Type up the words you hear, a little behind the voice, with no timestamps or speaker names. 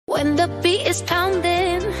when the beat is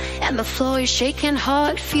pounding and the floor is shaking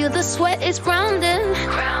hard, feel the sweat is grounding.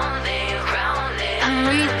 Grounding, grounding. I'm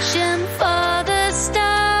reaching for the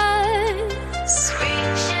stars.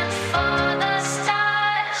 Reaching for the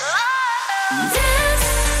stars. Dance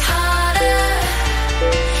harder.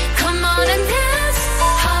 Come on and dance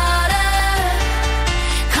harder.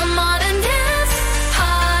 Come on and dance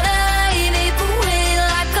harder. Even way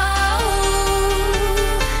like gold.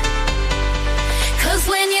 'Cause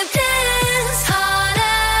when you dance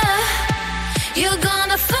harder, you're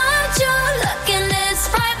gonna find your luck and it's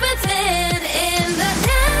right within. In the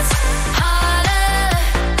dance harder.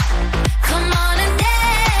 Come on and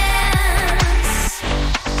dance.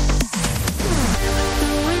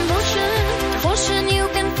 Through emotion, devotion, you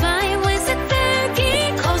can find ways that there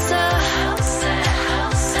keep closer.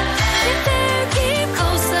 Get there, keep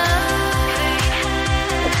closer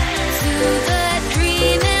to the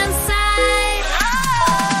dream inside.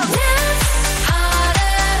 Dance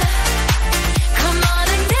harder. Come on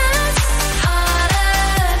and dance harder.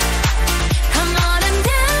 Come on and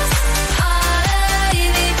dance harder.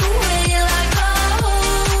 Even way like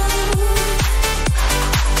gold.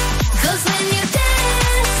 'Cause when you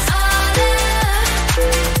dance harder,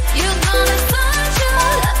 you're gonna find your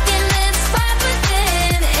luck and it's right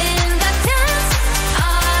within. In the dance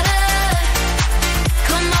harder.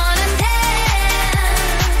 Come on and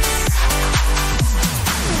dance.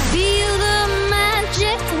 Feel the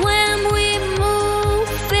magic when we move.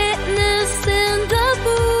 Fitness in the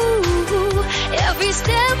move. Every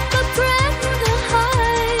step, the breath, the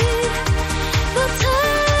height, the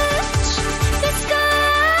touch, the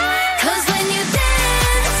sky. 'Cause when you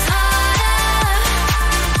dance harder,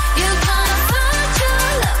 you're gonna find your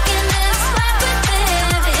luck and it's right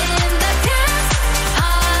within. In the dance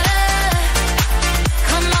harder.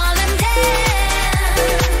 Come on and dance.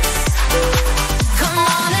 Come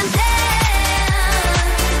on and dance.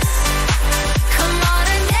 Come on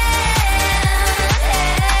and dance.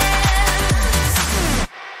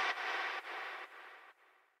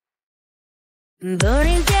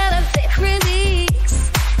 Burning down a fake release.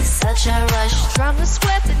 Such a rush, drop a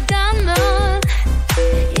sweat the diamond.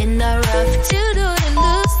 In the rough to do the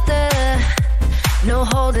loose there. No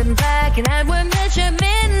holding back, and I will measure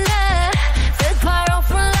midnight. Fit part off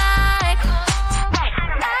for life.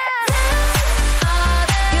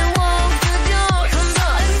 You won't do your come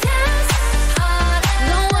on and dance harder.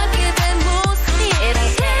 No one giving moves to me. It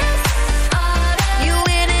ain't dance harder. You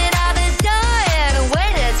in it out the door, and the way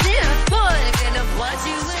that's different. And of what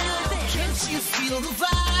you will be. Can't you feel the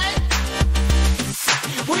vibe?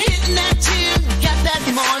 We're hitting that gym, got that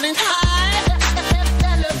morning high.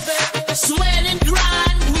 Sweat and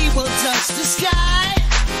grind, we will touch the sky.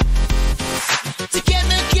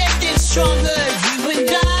 Together getting stronger, you and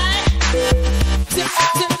I.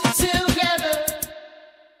 Together.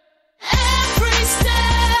 Every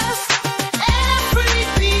step, every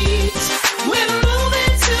beat, we're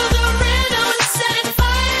moving to the rhythm and setting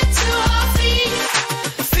fire to our feet.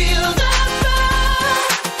 Feel the burn,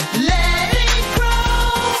 let it grow.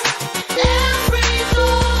 Every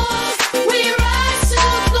move, we rise to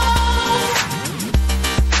glow.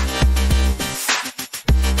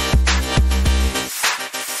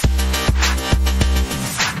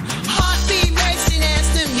 Heartbeat racing as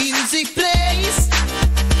the music plays.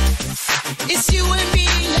 It's you and me,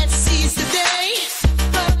 let's seize the day.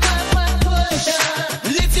 Push.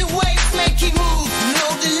 Lift your weights, make you move, no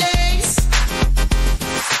delays.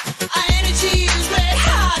 Our energy is red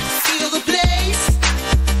hot, feel the blaze.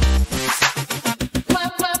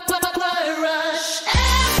 Rush.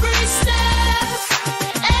 Every step,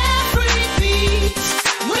 every beat,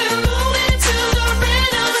 we're moving to the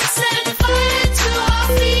rhythm and setting fire to our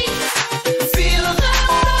feet. Feel the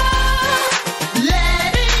burn,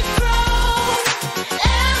 let it grow.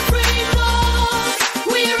 Every move,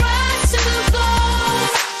 we rise to the goal.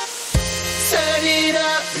 Turn it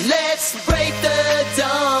up, let's break the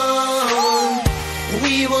dawn.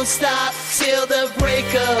 We won't stop till the break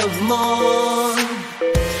of morn.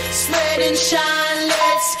 Sweat and shine,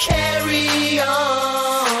 let's carry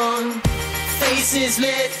on. Faces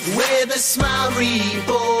lit with a smile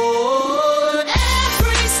reborn.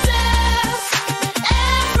 Every step,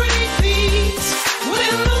 every beat,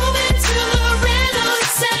 we're moving to the rhythm,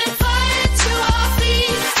 setting fire to our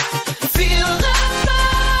feet. Feel the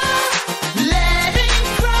burn, let it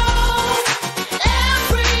grow.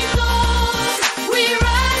 Every move, we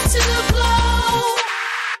rise to the glow.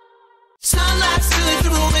 Sunlight spilling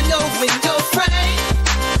through with no window frame.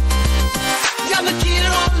 Got the gear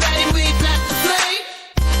on ready, we plant the flame.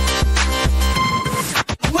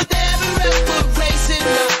 Whatever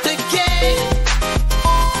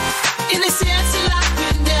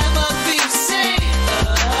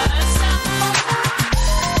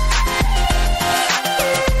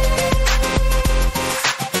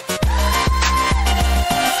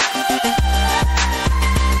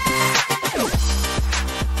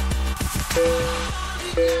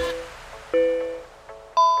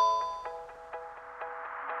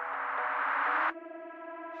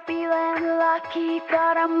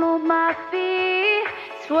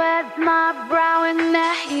sweat my brow in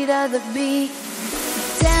the heat of the beat.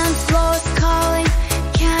 Dance floor's calling,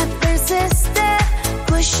 can't resist it.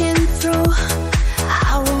 Pushing through,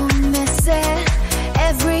 I won't miss it.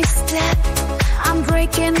 Every step, I'm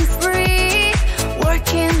breaking free.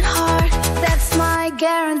 Working hard, that's my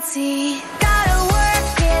guarantee. Gotta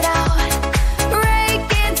work it out, break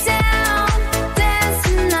it down. Dance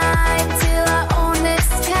tonight till I own this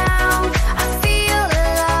town. I feel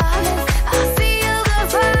alive, I feel the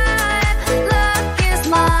vibe. Luck is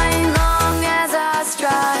mine long as I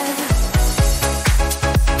strive.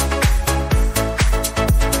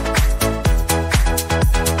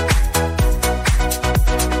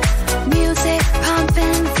 Music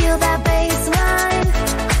pumping, feel that bass line.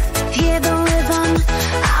 Hear the rhythm,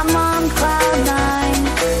 I'm on cloud nine.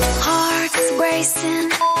 Heart's racing,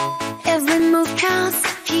 every move counts.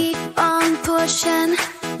 Keep on pushing,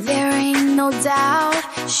 there ain't no doubt.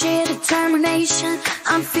 Sheer determination,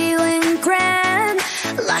 I'm feeling grand.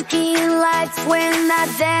 Lucky lights when I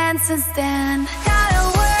dance and stand. Gotta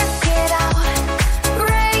work it out,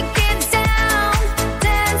 break it down.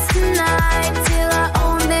 Dance tonight till I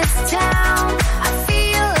own this town. I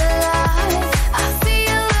feel alive, I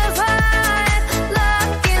feel the vibe.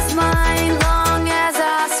 Luck is mine long as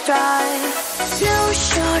I strive. No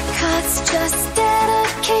shortcuts, just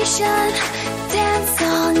dedication. Dance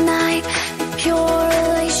all night, pure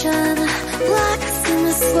elation. Locks in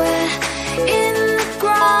the sweat, in the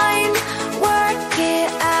grind. Work it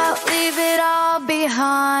out, leave it all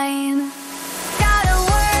behind. Gotta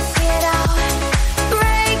work it out,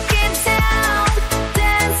 break it down.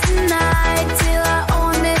 Dance tonight till I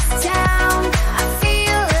own this town. I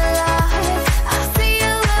feel alive, I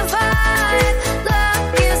feel the vibe. Luck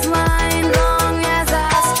is mine long as I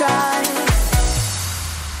strive.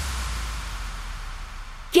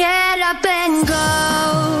 Get up and go,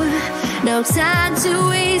 no time to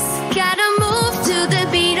waste. Gotta move to the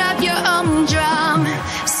beat of your own drum.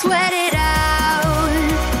 Sweat it out,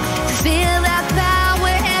 feel that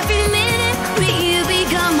power. Every minute you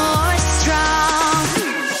become more strong.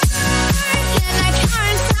 You're like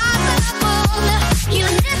unstoppable. You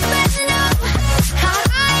never know how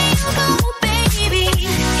high you go, baby.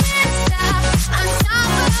 Can't stop,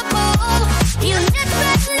 unstoppable. You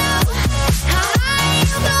never know how high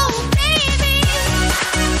you go, baby.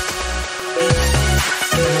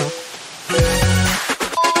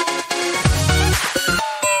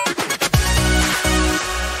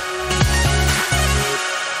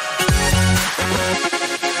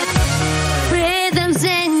 Rhythms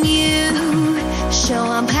in you, show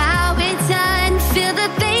 'em how it's done. Feel the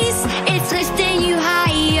bass, it's lifting you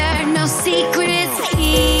higher. No secrets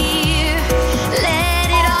here. Let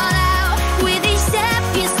it all out. With each step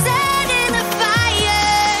you set in the fire.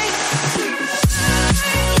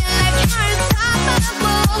 You're like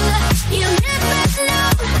unstoppable. You never know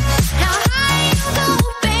how high you go,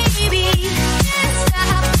 baby. Can't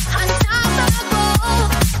stop, unstoppable.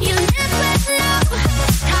 You never know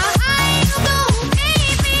how high you go,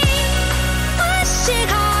 baby. Push it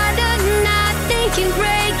harder, nothing can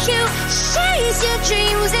break you. Chase your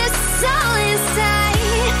dreams, it's all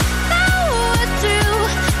inside. Power through,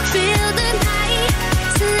 feel the night.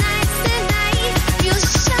 Tonight's the night, you'll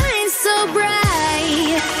shine so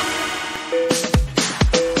bright.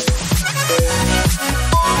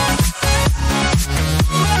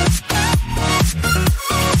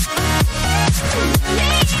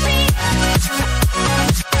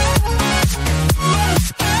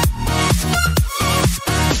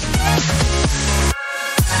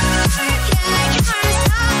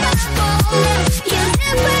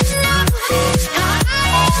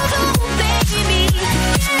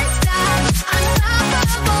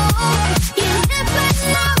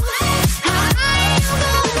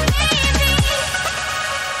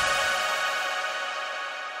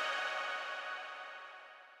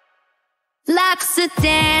 Locks the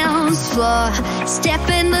dance floor, step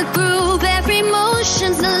in the groove. Every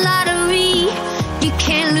motion's a lottery. You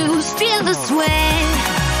can't lose, feel the sweat.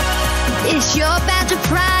 It's your badge of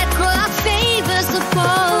pride, crowd favors the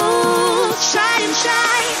bold. Try and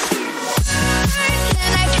try.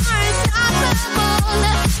 You're like unstoppable.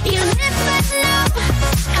 You never know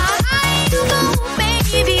how high you go,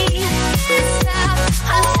 baby. Can't stop,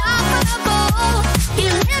 unstoppable.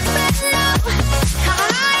 You never know how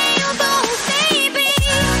high you go, baby.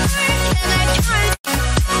 You're like baby.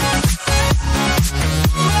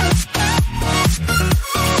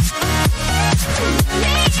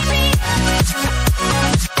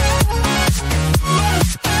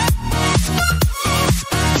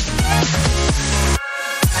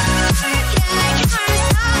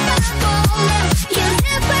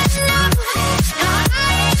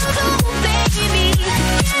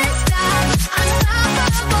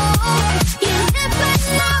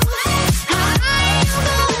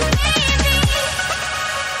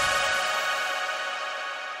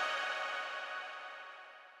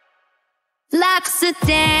 the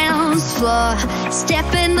dance floor.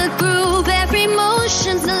 Step in the groove, every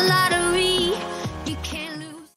motion's a lot of